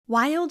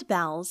Wild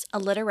Bells, A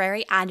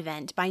Literary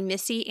Advent by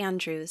Missy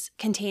Andrews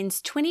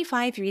contains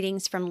 25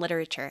 readings from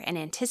literature in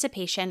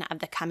anticipation of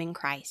the coming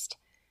Christ.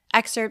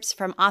 Excerpts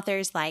from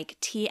authors like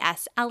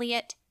T.S.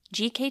 Eliot,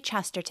 G.K.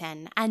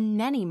 Chesterton, and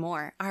many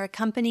more are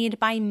accompanied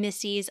by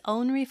Missy's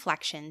own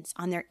reflections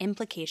on their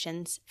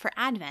implications for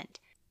Advent.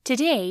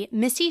 Today,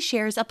 Missy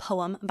shares a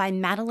poem by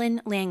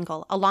Madeleine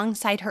L'Engle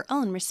alongside her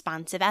own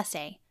responsive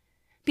essay.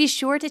 Be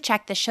sure to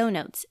check the show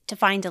notes to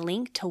find a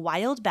link to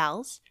Wild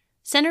Bells,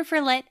 Center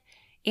for Lit,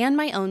 and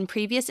my own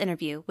previous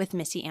interview with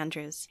Missy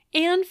Andrews.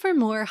 And for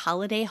more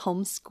holiday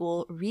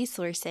homeschool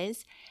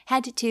resources,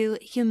 head to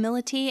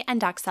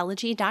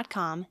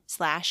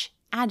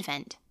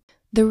humilityanddoxology.com/advent.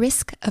 The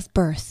Risk of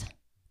Birth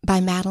by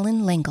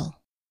Madeleine L'Engle.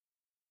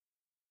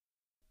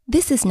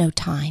 This is no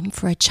time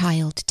for a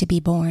child to be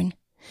born,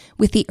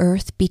 with the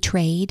earth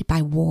betrayed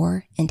by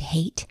war and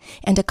hate,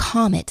 and a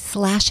comet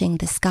slashing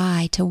the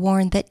sky to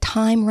warn that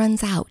time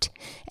runs out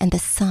and the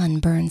sun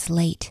burns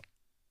late.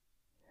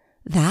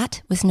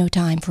 That was no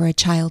time for a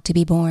child to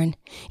be born,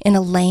 in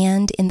a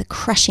land in the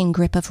crushing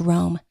grip of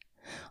Rome.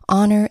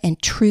 Honor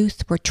and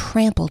truth were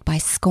trampled by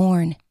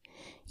scorn,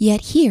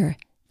 yet here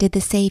did the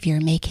Savior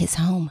make his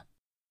home.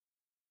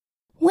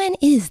 When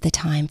is the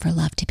time for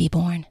love to be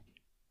born?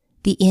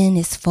 The inn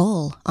is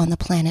full on the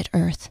planet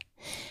Earth,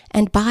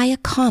 and by a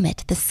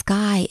comet the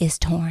sky is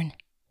torn,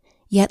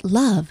 yet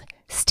love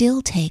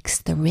still takes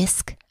the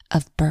risk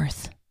of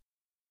birth.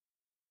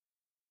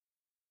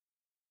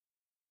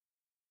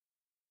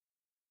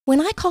 When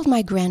I called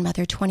my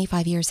grandmother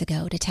 25 years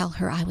ago to tell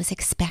her I was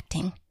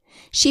expecting,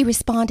 she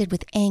responded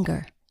with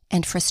anger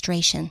and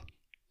frustration.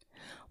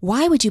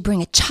 Why would you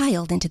bring a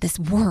child into this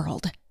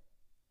world?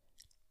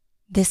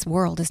 This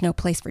world is no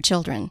place for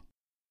children.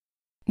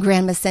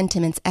 Grandma's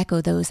sentiments echo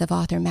those of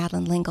author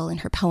Madeleine L'Engle in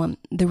her poem,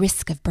 The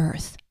Risk of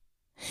Birth.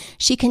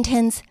 She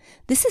contends,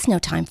 this is no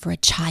time for a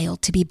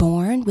child to be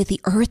born, with the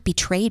earth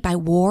betrayed by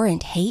war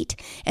and hate,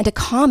 and a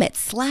comet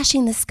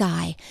slashing the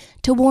sky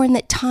to warn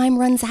that time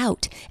runs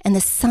out and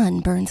the sun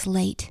burns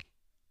late.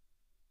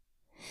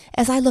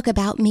 As I look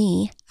about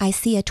me, I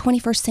see a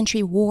 21st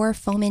century war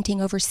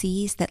fomenting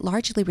overseas that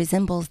largely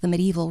resembles the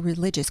medieval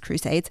religious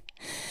crusades.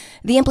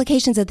 The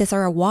implications of this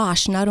are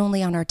awash not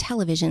only on our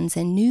televisions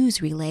and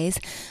news relays,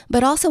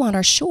 but also on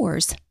our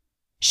shores.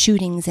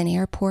 Shootings in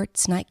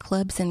airports,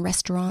 nightclubs, and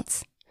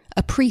restaurants.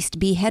 A priest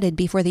beheaded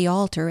before the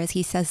altar as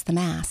he says the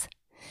Mass.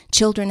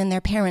 Children and their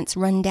parents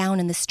run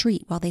down in the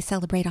street while they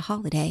celebrate a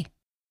holiday.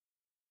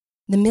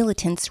 The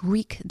militants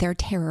wreak their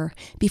terror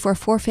before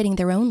forfeiting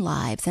their own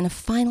lives in a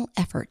final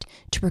effort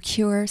to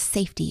procure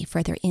safety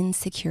for their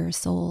insecure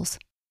souls.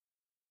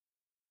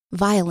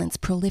 Violence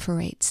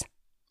proliferates.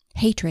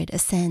 Hatred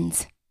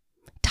ascends.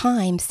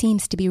 Time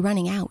seems to be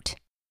running out.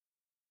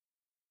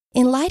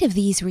 In light of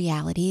these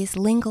realities,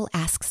 L'Engle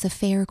asks a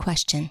fair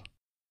question.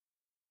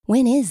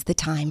 When is the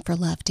time for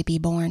love to be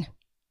born?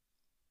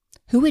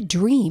 Who would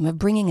dream of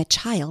bringing a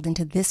child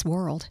into this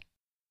world?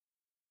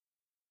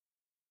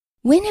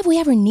 When have we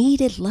ever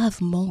needed love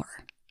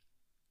more?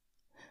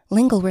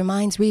 L'Engle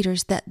reminds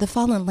readers that the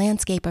fallen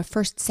landscape of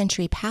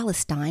first-century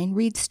Palestine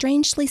reads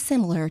strangely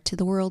similar to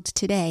the world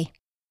today.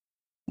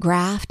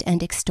 Graft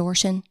and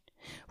extortion,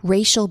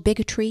 racial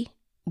bigotry,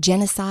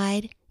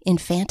 genocide,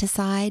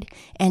 infanticide,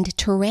 and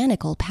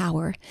tyrannical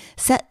power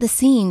set the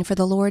scene for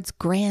the Lord's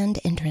grand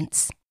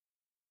entrance.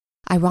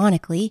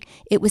 Ironically,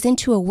 it was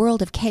into a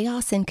world of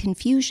chaos and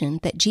confusion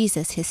that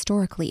Jesus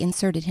historically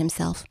inserted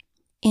himself,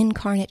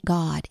 incarnate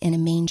God in a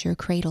manger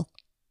cradle.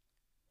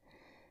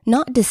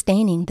 Not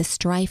disdaining the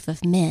strife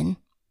of men,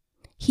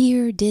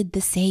 here did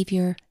the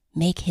Savior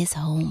make his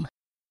home.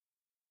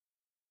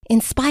 In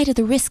spite of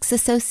the risks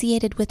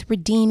associated with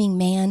redeeming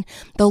man,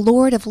 the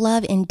Lord of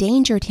love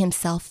endangered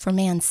himself for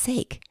man's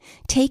sake,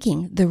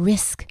 taking the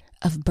risk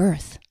of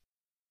birth.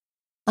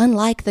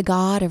 Unlike the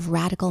God of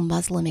radical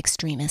Muslim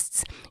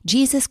extremists,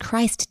 Jesus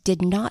Christ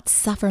did not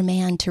suffer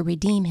man to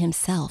redeem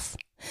himself,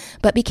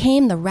 but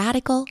became the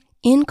radical,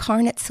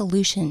 incarnate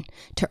solution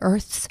to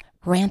Earth's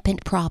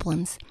rampant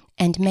problems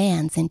and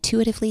man's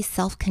intuitively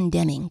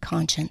self-condemning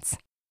conscience.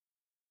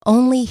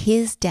 Only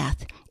his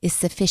death is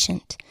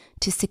sufficient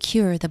to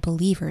secure the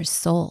believer's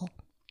soul.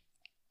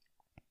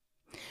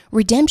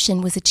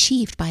 Redemption was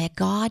achieved by a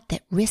God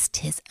that risked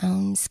his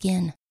own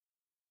skin.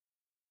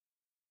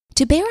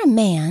 To bear a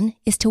man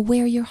is to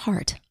wear your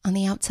heart on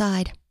the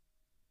outside.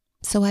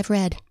 So I've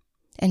read,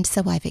 and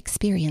so I've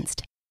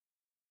experienced.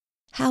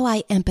 How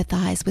I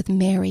empathize with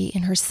Mary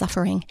in her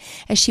suffering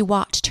as she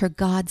watched her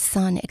God's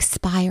Son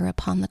expire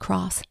upon the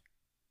cross.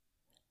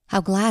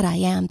 How glad I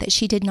am that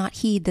she did not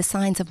heed the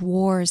signs of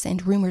wars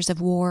and rumors of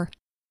war,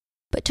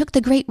 but took the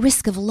great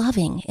risk of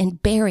loving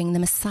and bearing the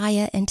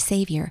Messiah and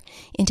Savior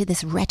into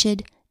this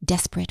wretched,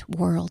 desperate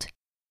world.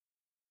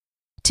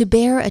 To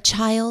bear a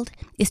child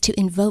is to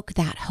invoke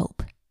that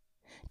hope,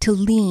 to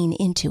lean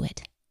into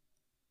it.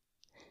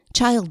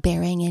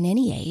 Childbearing in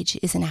any age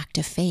is an act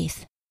of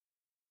faith.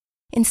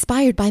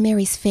 Inspired by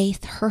Mary's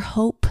faith, her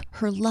hope,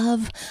 her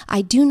love,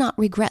 I do not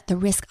regret the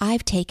risk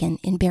I've taken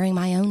in bearing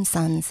my own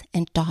sons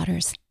and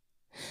daughters.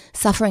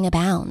 Suffering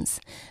abounds,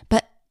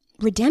 but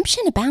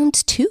redemption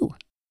abounds too.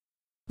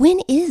 When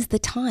is the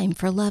time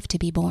for love to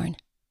be born?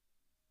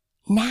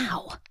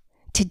 Now,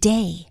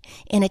 today,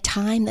 in a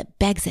time that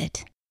begs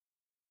it.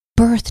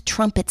 Birth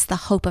trumpets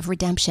the hope of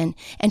redemption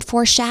and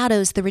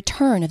foreshadows the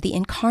return of the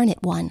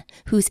incarnate one,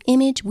 whose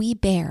image we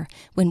bear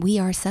when we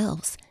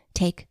ourselves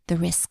take the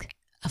risk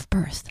of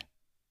birth.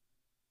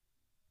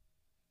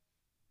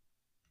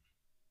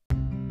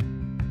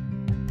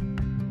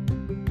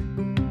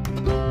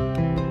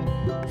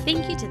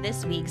 Thank you to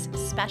this week's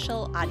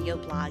special audio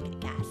blog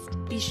guest.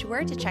 Be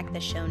sure to check the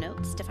show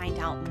notes to find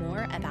out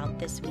more about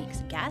this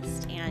week's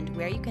guest and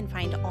where you can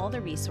find all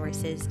the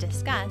resources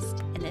discussed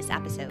in this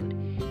episode.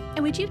 And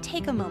would you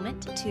take a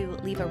moment to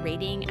leave a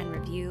rating and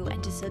review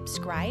and to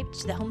subscribe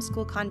to the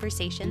Homeschool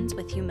Conversations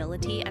with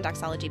Humility and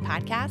Doxology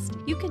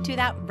podcast? You can do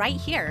that right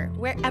here,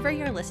 wherever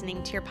you're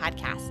listening to your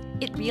podcast.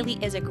 It really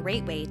is a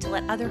great way to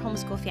let other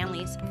homeschool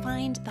families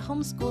find the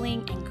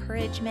homeschooling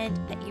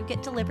encouragement that you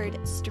get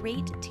delivered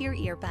straight to your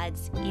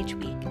earbuds each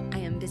week. I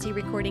am busy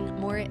recording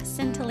more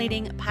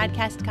scintillating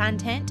podcast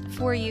content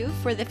for you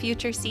for the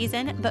future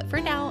season, but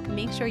for now,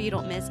 make sure you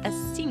don't miss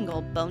a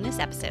single bonus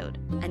episode.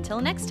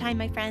 Until next time,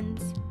 my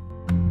friends.